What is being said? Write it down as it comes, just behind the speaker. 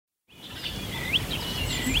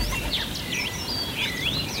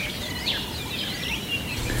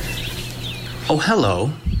Oh,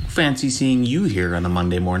 hello. Fancy seeing you here on a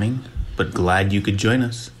Monday morning, but glad you could join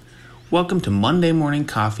us. Welcome to Monday Morning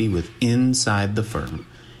Coffee with Inside the Firm.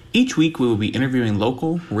 Each week we will be interviewing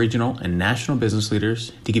local, regional, and national business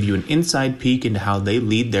leaders to give you an inside peek into how they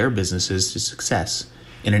lead their businesses to success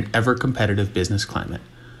in an ever-competitive business climate.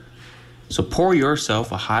 So pour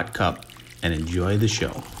yourself a hot cup and enjoy the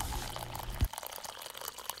show.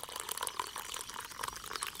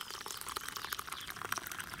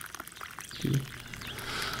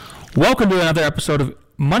 Welcome to another episode of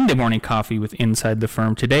Monday Morning Coffee with Inside the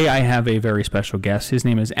Firm. Today I have a very special guest. His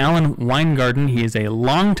name is Alan Weingarten. He is a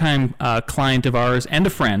longtime client of ours and a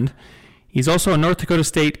friend. He's also a North Dakota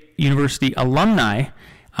State University alumni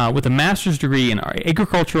with a master's degree in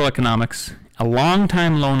agricultural economics, a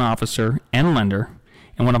longtime loan officer and lender,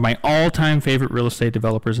 and one of my all-time favorite real estate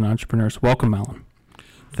developers and entrepreneurs. Welcome, Alan.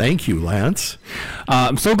 Thank you, Lance.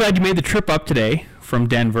 I'm so glad you made the trip up today from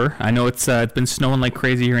Denver. I know it's been snowing like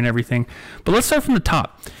crazy here and everything, but let's start from the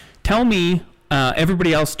top. Tell me,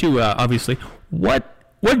 everybody else too, obviously, what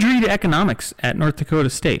drew you to economics at North Dakota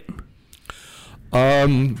State?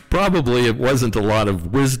 Probably it wasn't a lot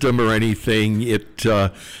of wisdom or anything. It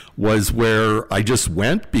was where I just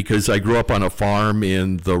went because I grew up on a farm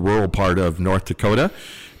in the rural part of North Dakota,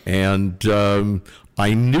 and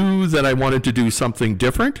I knew that I wanted to do something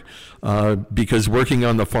different because working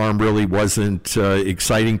on the farm really wasn't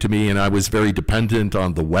exciting to me, and I was very dependent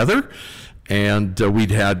on the weather. And we'd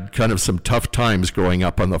had kind of some tough times growing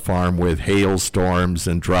up on the farm with hailstorms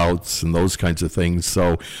and droughts and those kinds of things.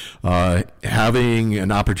 So having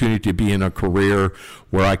an opportunity to be in a career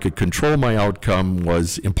where I could control my outcome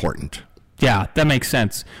was important. Yeah, that makes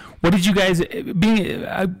sense. What did you guys,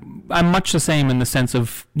 I'm much the same in the sense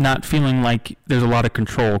of not feeling like there's a lot of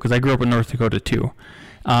control, because I grew up in North Dakota too.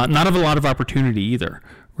 Not of a lot of opportunity either,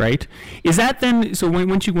 right? Is that then, so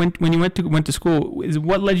when you went to school,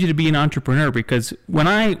 what led you to be an entrepreneur? Because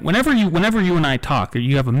whenever you and I talk,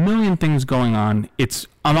 you have a million things going on.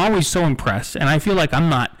 I'm always so impressed, and I feel like I'm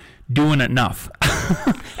not doing enough.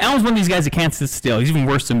 Alan's one of these guys that can't sit still. He's even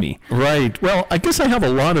worse than me. Right. Well, I guess I have a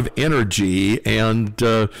lot of energy, and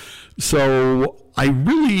so I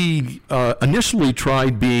really initially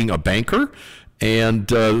tried being a banker, and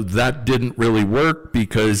that didn't really work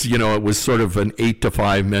because, it was sort of an 8 to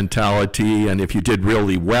 5 mentality, and if you did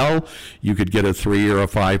really well, you could get a 3 or a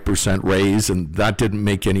 5% raise, and that didn't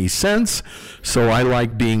make any sense. So I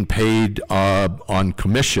like being paid on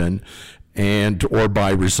commission or by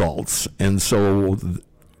results. And so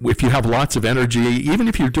if you have lots of energy, even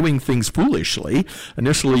if you're doing things foolishly,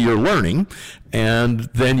 initially you're learning, and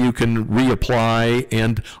then you can reapply.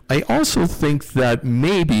 And I also think that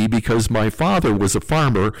maybe because my father was a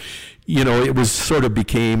farmer, it was sort of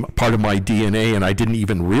became part of my DNA, and I didn't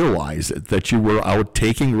even realize it, that you were out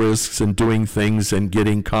taking risks and doing things and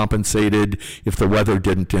getting compensated if the weather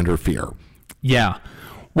didn't interfere. Yeah.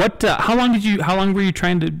 How long were you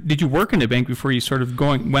did you work in a bank before you sort of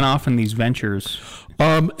went off in these ventures?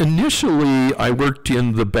 Initially, I worked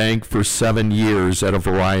in the bank for 7 years at a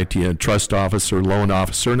variety of trust officer, loan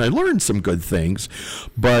officer, and I learned some good things.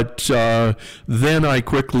 But then I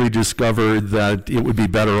quickly discovered that it would be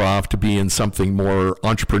better off to be in something more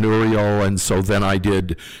entrepreneurial, and so then I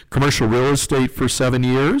did commercial real estate for 7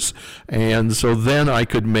 years, and so then I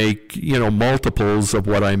could make multiples of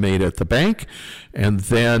what I made at the bank. And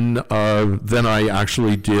then I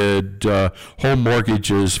actually did home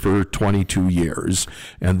mortgages for 22 years.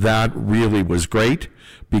 And that really was great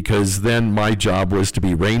because then my job was to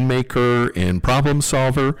be rainmaker and problem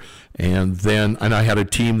solver. And I had a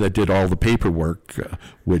team that did all the paperwork,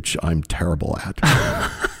 which I'm terrible at.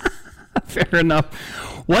 Fair enough.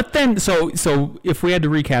 What then? So if we had to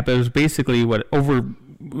recap, it was basically over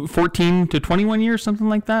 14 to 21 years, something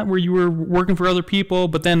like that, where you were working for other people,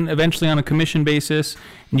 but then eventually on a commission basis,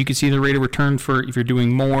 and you can see the rate of return for if you're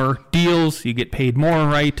doing more deals, you get paid more,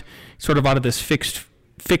 right? Sort of out of this fixed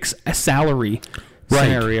salary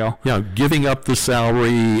scenario. Yeah, giving up the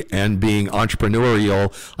salary and being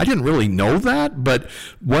entrepreneurial. I didn't really know that, but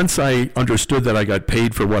once I understood that I got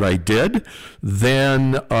paid for what I did,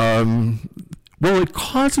 then it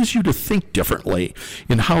causes you to think differently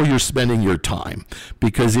in how you're spending your time.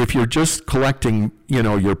 Because if you're just collecting,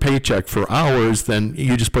 your paycheck for hours, then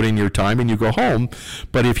you just put in your time and you go home.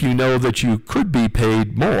 But if you know that you could be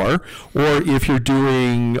paid more, or if you're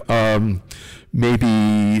doing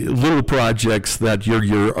maybe little projects that you're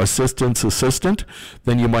your assistant's assistant,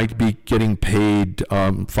 then you might be getting paid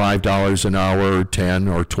 $5 an hour, 10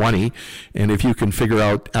 or 20. And if you can figure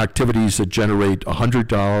out activities that generate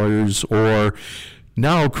 $100 or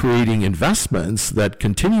now creating investments that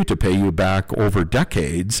continue to pay you back over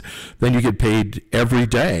decades, then you get paid every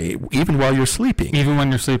day, even while you're sleeping. Even when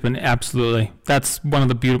you're sleeping, absolutely. That's one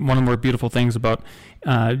of the more beautiful things about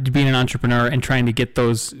being an entrepreneur and trying to get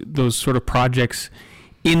those sort of projects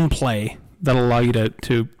in play that allow you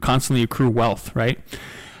to constantly accrue wealth, right?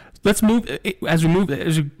 Let's move as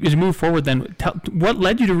we move forward. Then, what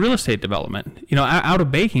led you to real estate development? Out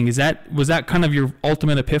of baking, was that kind of your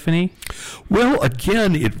ultimate epiphany? Well,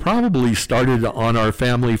 again, it probably started on our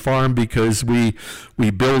family farm because we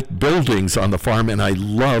built buildings on the farm, and I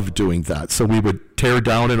loved doing that. So we would tear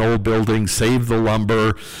down an old building, save the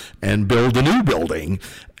lumber, and build a new building,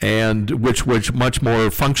 and which was much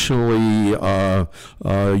more functionally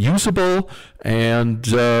usable, and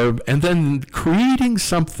then creating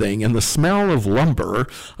something. And the smell of lumber,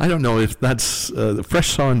 I don't know if that's the fresh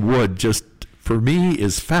sawn wood, just for me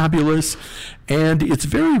is fabulous, and it's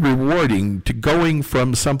very rewarding to going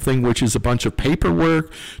from something which is a bunch of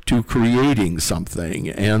paperwork to creating something,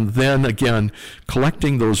 and then again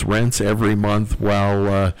collecting those rents every month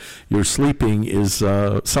while you're sleeping is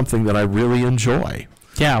something that I really enjoy.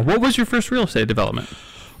 Yeah. What was your first real estate development?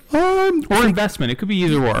 Or investment? It could be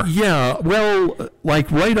either or. Yeah, well,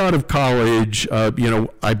 like right out of college,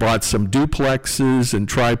 I bought some duplexes and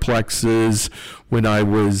triplexes when I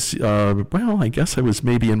was, I guess I was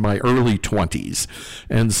maybe in my early 20s.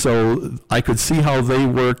 And so I could see how they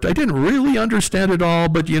worked. I didn't really understand it all,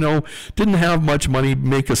 but, didn't have much money,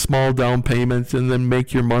 make a small down payment and then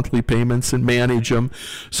make your monthly payments and manage them.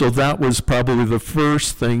 So that was probably the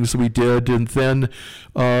first things we did. And then...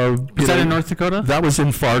 was that in North Dakota? That was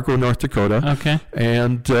in Fargo, North Dakota. Okay.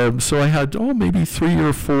 And so I had, maybe 3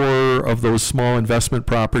 or 4 of those small investment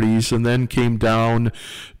properties, and then came down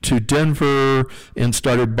to Denver and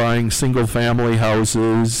started buying single-family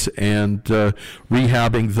houses and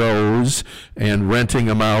rehabbing those and renting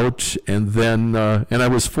them out. And then, and I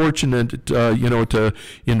was fortunate, to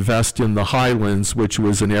invest in the Highlands, which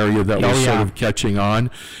was an area that was sort of catching on.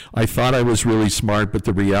 I thought I was really smart, but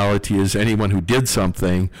the reality is anyone who did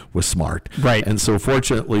something was smart. Right. And so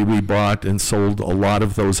fortunately, we bought and sold a lot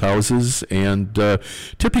of those houses, and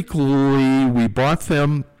typically we bought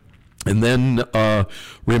them and then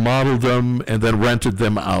remodeled them and then rented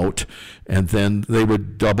them out, and then they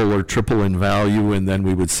would double or triple in value, and then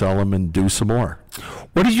we would sell them and do some more.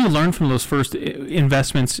 What did you learn from those first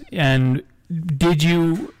investments, and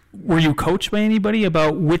were you coached by anybody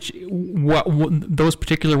about what those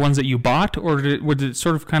particular ones that you bought, or did it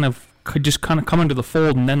sort of could just come into the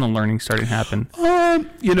fold and then the learning started to happen? There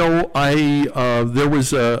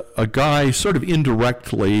was a guy, sort of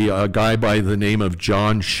indirectly, a guy by the name of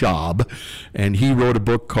John Schaub, and he wrote a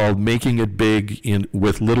book called Making It Big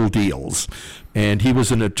with Little Deals. And he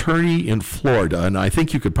was an attorney in Florida, and I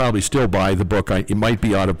think you could probably still buy the book. It might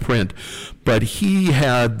be out of print. But he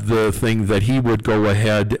had the thing that he would go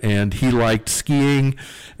ahead, and he liked skiing,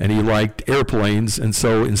 and he liked airplanes. And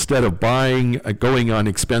so instead of going on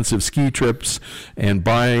expensive ski trips and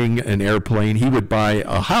buying an airplane, he would buy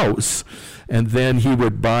a house, and then he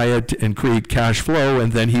would buy it and create cash flow,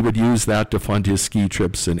 and then he would use that to fund his ski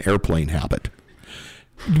trips and airplane habit.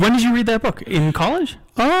 When did you read that book? In college?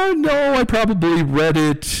 No, I probably read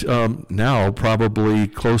it now, probably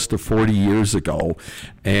close to 40 years ago,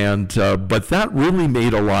 and but that really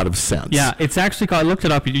made a lot of sense. Yeah, it's actually called, I looked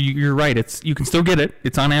it up. You're right. You can still get it.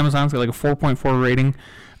 It's on Amazon. It's got like a 4.4 rating.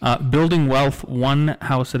 Building Wealth One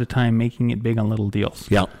House at a Time, Making It Big on Little Deals.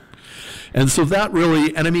 Yeah. And so that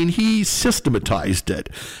really, and I mean, he systematized it.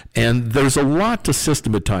 And there's a lot to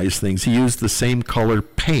systematize things. He used the same color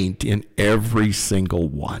paint in every single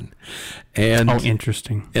one. And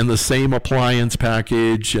interesting. And the same appliance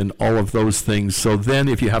package and all of those things. So then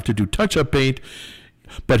if you have to do touch-up paint,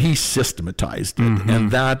 but he systematized it. Mm-hmm.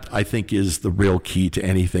 And that, I think, is the real key to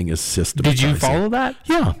anything, is systematizing. Did you follow that?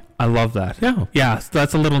 Yeah. I love that. Yeah. Yeah, so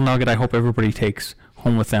that's a little nugget I hope everybody takes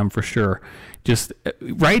home with them for sure. Just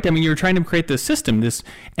right. I mean, you're trying to create this system,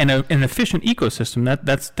 an efficient ecosystem.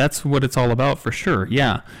 That's what it's all about for sure.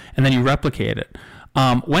 Yeah, and then you replicate it.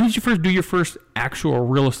 When did you first do your first actual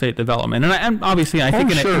real estate development? And obviously, I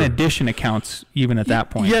think in addition it counts even at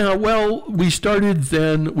that point. Yeah. Well, we started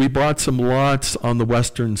then. We bought some lots on the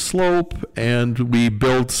western slope, and we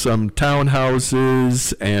built some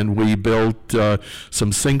townhouses, and we built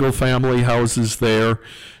some single-family houses there,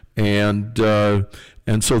 and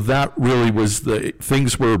so that really was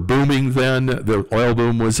things were booming then. The oil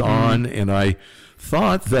boom was on, and I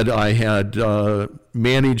thought that I had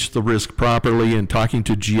managed the risk properly and talking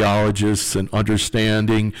to geologists and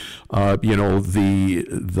understanding,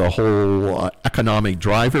 the whole economic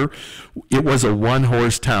driver. It was a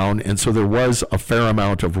one-horse town, and so there was a fair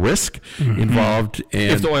amount of risk involved.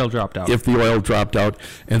 And If the oil dropped out.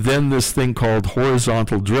 And then this thing called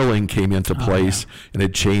horizontal drilling came into place, and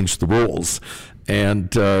it changed the rules. And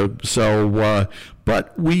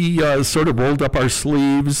but we sort of rolled up our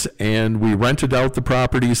sleeves and we rented out the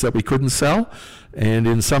properties that we couldn't sell. And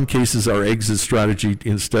in some cases, our exit strategy,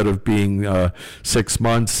 instead of being 6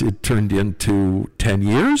 months, it turned into 10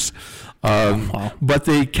 years. But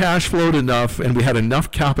they cash flowed enough, and we had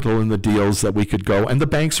enough capital in the deals that we could go. And the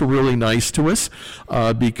banks were really nice to us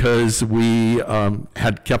because we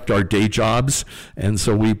had kept our day jobs, and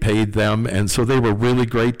so we paid them. And so they were really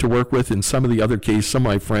great to work with. In some of the other cases, some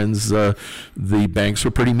of my friends, the banks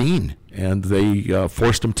were pretty mean, and they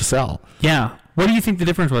forced them to sell. Yeah. What do you think the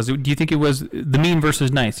difference was? Do you think it was the mean versus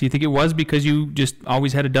nice? Do you think it was because you just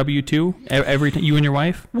always had a W-2 every time, you and your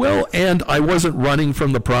wife? Well, and I wasn't running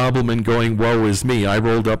from the problem and going, woe is me. I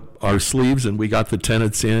rolled up our sleeves and we got the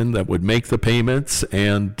tenants in that would make the payments,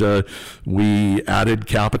 and we added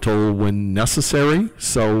capital when necessary.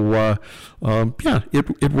 So,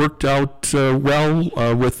 it worked out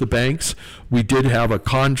well with the banks. We did have a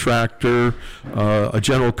contractor, a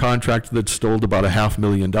general contractor that stole about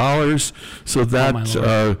 $500,000. So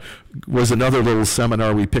that was another little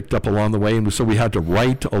seminar we picked up along the way. And so we had to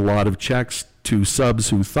write a lot of checks to subs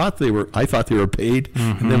who I thought they were paid.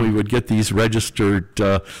 And then we would get these registered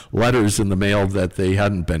letters in the mail that they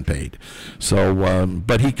hadn't been paid. So,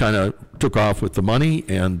 but he kind of took off with the money.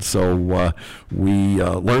 And so we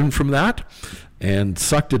learned from that and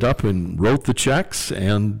sucked it up and wrote the checks,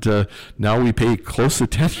 and now we pay closer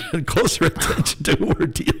attention to who we're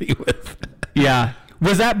dealing with. Yeah.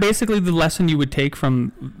 Was that basically the lesson you would take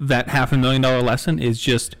from that $500,000 lesson, is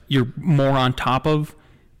just you're more on top of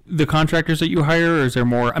the contractors that you hire, or is there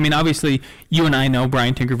more? I mean, obviously, you and I know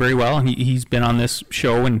Brian Tinker very well, and he's been on this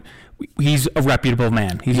show, and he's a reputable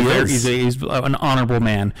man. He's an honorable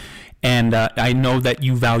man, and I know that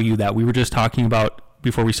you value that. We were just talking about,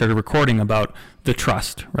 before we started recording, about the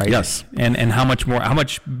trust, right? Yes. And how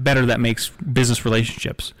much better that makes business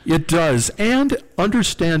relationships. It does. And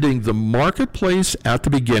understanding the marketplace at the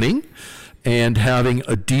beginning, and having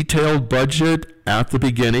a detailed budget at the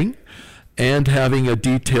beginning, and having a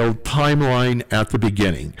detailed timeline at the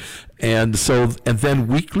beginning. And then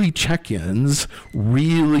weekly check-ins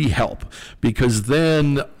really help, because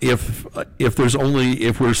then if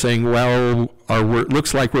we're saying, well, our work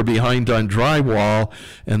looks like we're behind on drywall,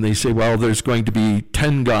 and they say, well, there's going to be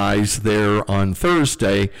 10 guys there on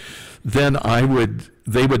Thursday, then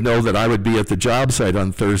they would know that I would be at the job site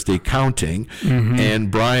on Thursday counting, and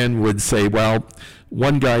Brian would say, well,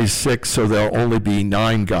 one guy's sick, so there'll only be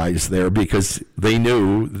 9 guys there, because they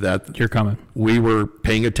knew that you're coming. We were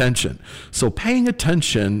paying attention. So paying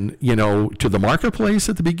attention, to the marketplace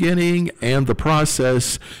at the beginning, and the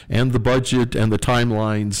process, and the budget, and the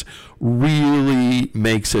timelines really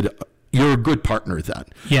makes it. You're a good partner then.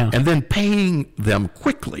 Yeah. And then paying them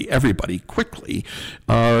everybody quickly,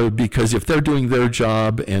 because if they're doing their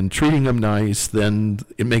job and treating them nice, then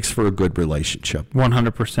it makes for a good relationship.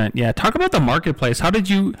 100%. Yeah. Talk about the marketplace. How did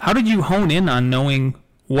you hone in on knowing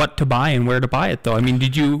what to buy and where to buy it, though? I mean,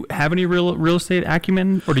 did you have any real estate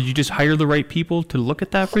acumen, or did you just hire the right people to look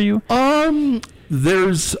at that for you?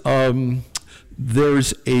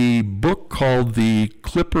 There's a book called The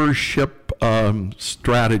Clipper Ship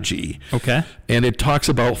Strategy. Okay. And it talks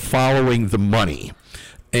about following the money.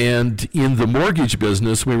 And in the mortgage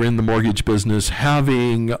business, we were in the mortgage business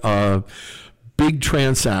having big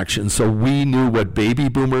transactions. So we knew what baby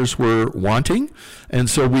boomers were wanting, and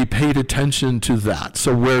so we paid attention to that.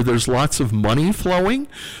 So where there's lots of money flowing,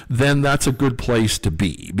 then that's a good place to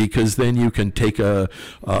be, because then you can take a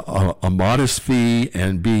modest fee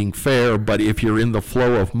and being fair. But if you're in the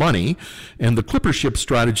flow of money, and the clipper ship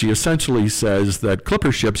strategy essentially says that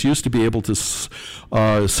clipper ships used to be able to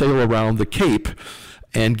sail around the Cape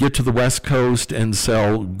and get to the West Coast and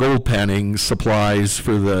sell gold panning supplies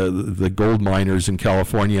for the gold miners in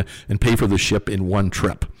California and pay for the ship in one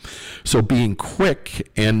trip. So being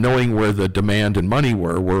quick and knowing where the demand and money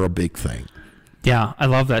were a big thing. Yeah, I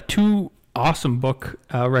love that. 2 awesome book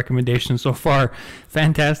recommendations so far.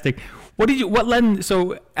 Fantastic.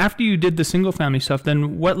 So after you did the single family stuff,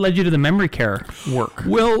 then what led you to the memory care work?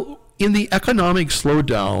 Well, in the economic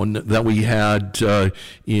slowdown that we had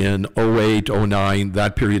in 08, 09,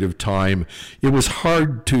 that period of time, it was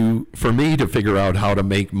hard for me to figure out how to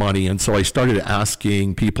make money. And so I started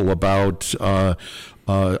asking people about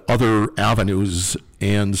other avenues.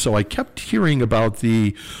 And so I kept hearing about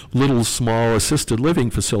the little small assisted living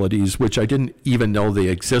facilities, which I didn't even know they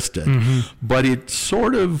existed. But it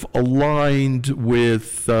sort of aligned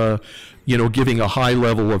with giving a high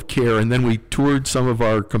level of care. And then we toured some of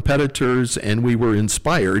our competitors, and we were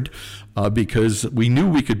inspired because we knew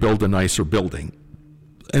we could build a nicer building.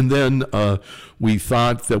 And then we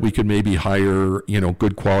thought that we could maybe hire,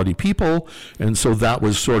 good quality people. And so that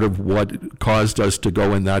was sort of what caused us to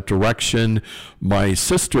go in that direction. My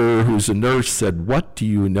sister, who's a nurse, said, "What do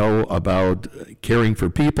you know about caring for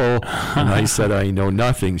people?" And I said, "I know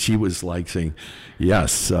nothing." She was like saying,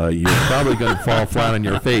 "Yes, you're probably going to fall flat on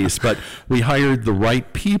your face." But we hired the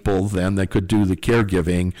right people then that could do the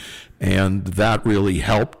caregiving. And that really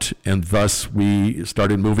helped, and thus we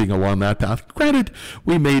started moving along that path. Granted,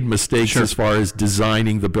 we made mistakes as far as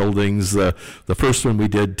designing the buildings. The first one we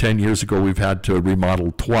did 10 years ago, we've had to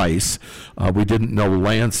remodel twice. We didn't know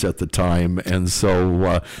Lance at the time, and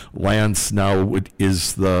so Lance now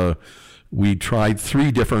we tried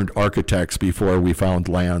 3 different architects before we found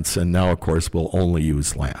Lance, and now, of course, we'll only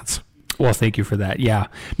use Lance. Well, thank you for that. Yeah.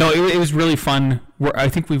 No, it was really fun. I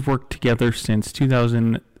think we've worked together since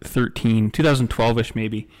 2013, 2012-ish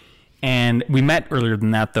maybe. And we met earlier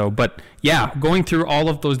than that, though. But yeah, going through all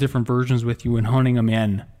of those different versions with you and honing them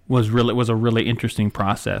in was a really interesting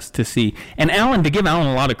process to see. And Alan, to give Alan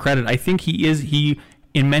a lot of credit, I think he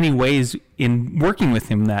in many ways, in working with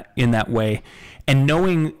him in that way and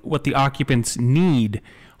knowing what the occupants need,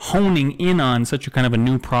 honing in on such a kind of a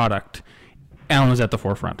new product, Alan was at the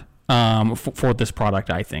forefront. For this product,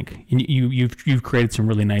 I think you've created some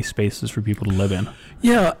really nice spaces for people to live in.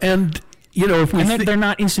 Yeah, and if we they're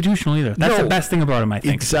not institutional either. That's the best thing about them, I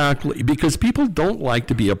think. Exactly, because people don't like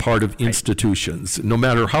to be a part of institutions, no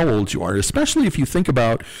matter how old you are. Especially if you think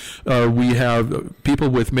about, we have people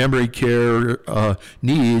with memory care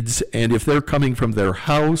needs, and if they're coming from their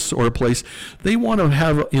house or a place, they want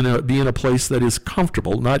to be in a place that is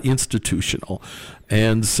comfortable, not institutional.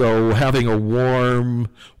 And so having a warm,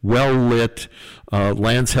 well-lit,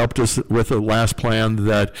 Lance helped us with the last plan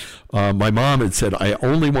that my mom had said, "I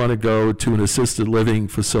only want to go to an assisted living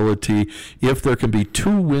facility if there can be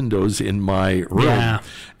 2 windows in my room." Yeah.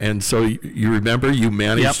 And so you remember, you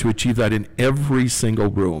managed to achieve that in every single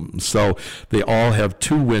room. So they all have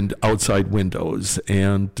 2 outside windows.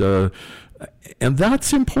 And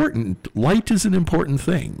that's important. Light is an important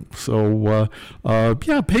thing. So,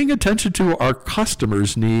 paying attention to our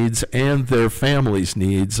customers' needs and their families'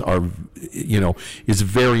 needs is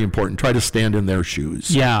very important. Try to stand in their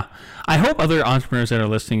shoes. Yeah. I hope other entrepreneurs that are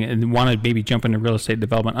listening and want to maybe jump into real estate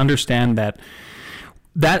development understand that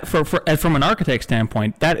from an architect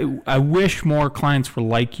standpoint, that I wish more clients were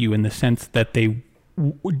like you in the sense that they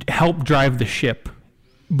help drive the ship,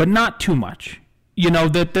 but not too much.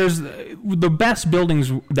 That there's the best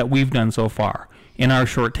buildings that we've done so far in our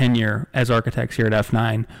short tenure as architects here at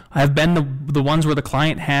F9 have been the ones where the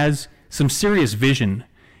client has some serious vision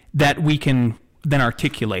that we can then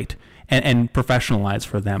articulate and professionalize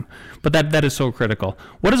for them. But that is so critical.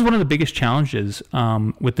 What is one of the biggest challenges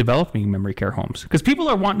with developing memory care homes? Because people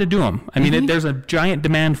are wanting to do them. I mean, there's a giant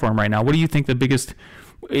demand for them right now. What do you think the biggest,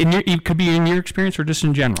 it could be in your experience or just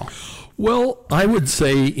in general? Well, I would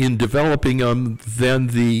say in developing them, then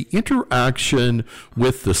the interaction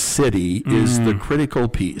with the city is the critical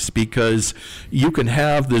piece, because you can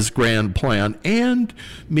have this grand plan and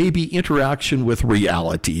maybe interaction with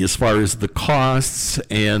reality as far as the costs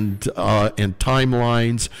and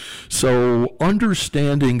timelines. So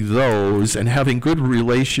understanding those and having good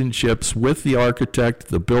relationships with the architect,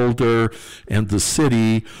 the builder, and the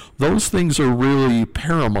city, those things are really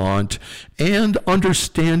paramount. And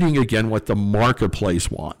understanding again what the marketplace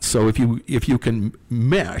wants. So if you can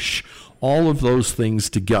mesh all of those things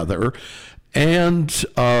together, and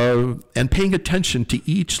paying attention to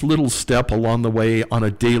each little step along the way on a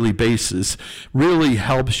daily basis really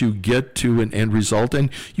helps you get to an end result. And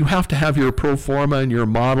you have to have your pro forma and your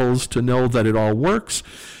models to know that it all works,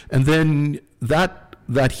 and then that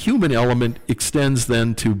human element extends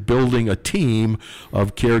then to building a team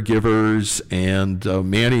of caregivers, and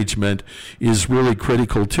management is really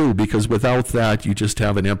critical too, because without that, you just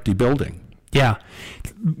have an empty building. Yeah.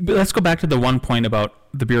 Let's go back to the one point about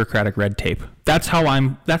the bureaucratic red tape. That's how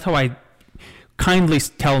I kindly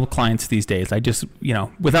tell clients these days. I just,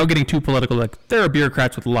 without getting too political, like, there are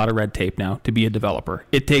bureaucrats with a lot of red tape now to be a developer.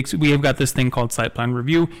 We have got this thing called site plan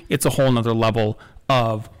review. It's a whole nother level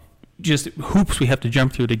of just hoops we have to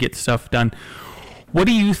jump through to get stuff done. What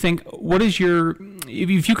do you think? What is your,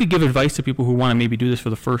 if you could give advice to people who want to maybe do this for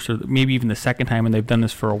the first or maybe even the second time and they've done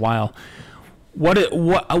this for a while, what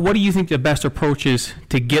do you think the best approach is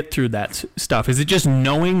to get through that stuff? Is it just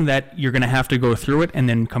knowing that you're going to have to go through it and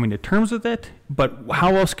then coming to terms with it? But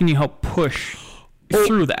how else can you help push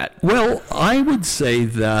through that? Well, I would say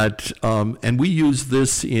that, and we use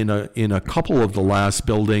this in a couple of the last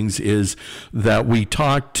buildings, is that we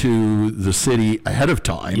talk to the city ahead of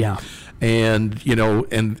time. Yeah. And, you know,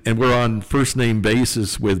 and we're on first name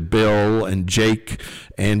basis with Bill and Jake,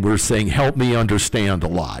 and we're saying, help me understand a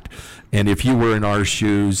lot. And if you were in our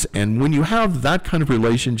shoes, and when you have that kind of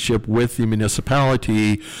relationship with the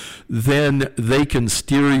municipality, then they can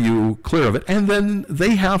steer you clear of it. And then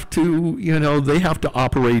they have to, you know, they have to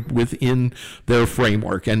operate within their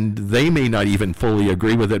framework. And they may not even fully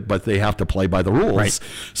agree with it, but they have to play by the rules. Right.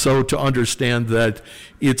 So to understand that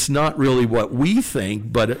it's not really what we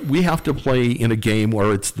think, but we have to play in a game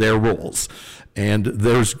where it's their rules. And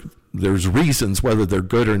there's reasons whether they're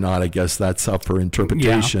good or not. I guess that's up for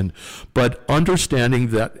interpretation. Yeah. But understanding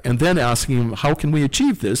that, and then asking them, how can we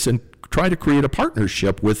achieve this, and try to create a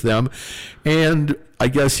partnership with them. And I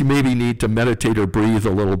guess you maybe need to meditate or breathe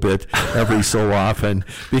a little bit every so often,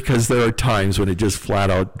 because there are times when it just flat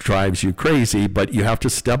out drives you crazy. But you have to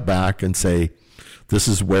step back and say, this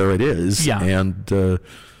is where it is. Yeah. And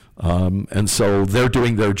so they're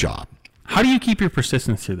doing their job. How do you keep your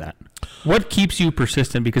persistence through that? What keeps you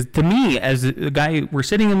persistent? Because to me, as a guy, we're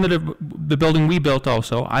sitting in the building we built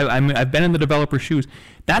also. I've been in the developer's shoes.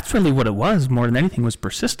 That's really what it was more than anything, was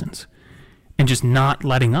persistence and just not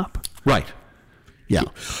letting up. Right. Yeah.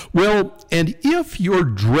 Well, and if you're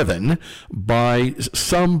driven by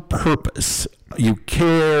some purpose, you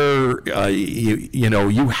care,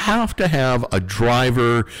 you have to have a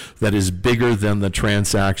driver that is bigger than the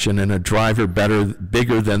transaction, and a driver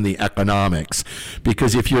bigger than the economics.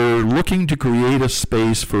 Because if you're looking to create a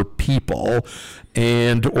space for people,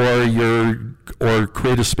 or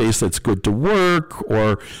create a space that's good to work,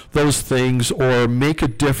 or those things, or make a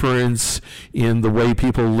difference in the way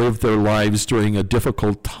people live their lives during a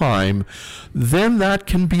difficult time, then that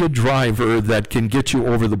can be a driver that can get you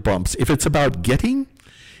over the bumps. If it's about getting,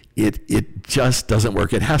 it just doesn't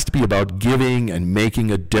work. It has to be about giving and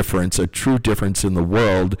making a difference, a true difference in the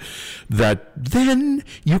world, that then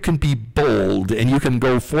you can be bold and you can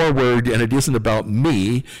go forward, and it isn't about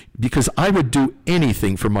me, because I would do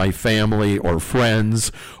anything for my family or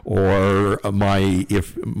friends or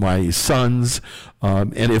my sons,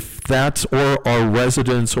 and if that's, or our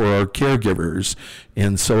residents or our caregivers.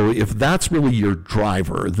 And so if that's really your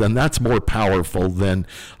driver, then that's more powerful than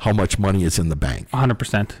how much money is in the bank.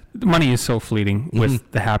 100%. Money is so fleeting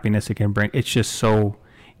with the happiness it can bring.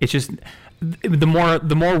 The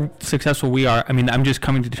more successful we are, I mean, I'm just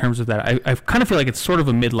coming to terms with that. I kind of feel like it's sort of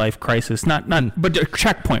a midlife crisis, but a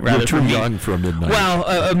checkpoint rather. You're too young for a midlife. Well,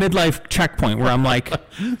 a midlife checkpoint where I'm like,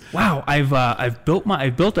 wow, I've built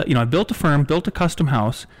a firm, built a custom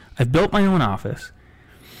house, I've built my own office.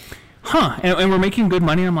 And we're making good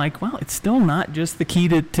money. I'm like, well, it's still not just the key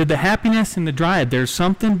to the happiness and the drive. There's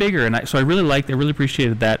something bigger, and I really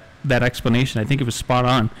appreciated that explanation. I think it was spot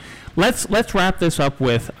on. Let's wrap this up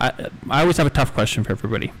with, I always have a tough question for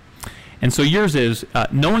everybody, and so yours is,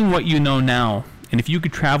 knowing what you know now, and if you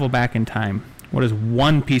could travel back in time, what is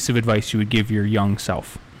one piece of advice you would give your young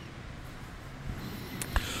self?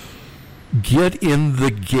 Get in the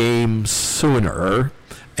game sooner,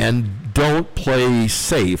 and don't play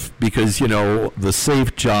safe, because, the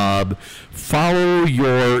safe job. Follow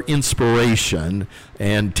your inspiration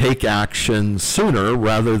and take action sooner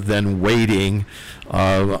rather than waiting,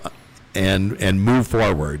 and move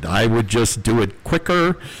forward. I would just do it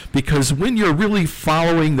quicker, because when you're really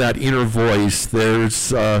following that inner voice,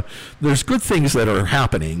 there's good things that are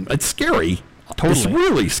happening. It's scary. Totally. It's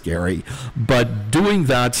really scary, but doing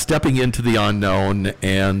that, stepping into the unknown,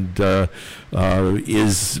 and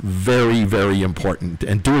is very, very important.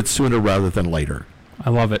 And do it sooner rather than later. I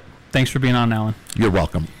love it. Thanks for being on, Alan. You're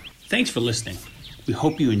welcome. Thanks for listening. We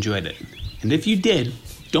hope you enjoyed it. And if you did,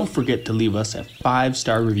 don't forget to leave us a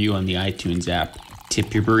 5-star review on the iTunes app.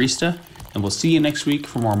 Tip your barista, and we'll see you next week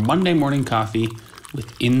for more Monday Morning Coffee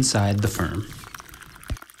with Inside the Firm.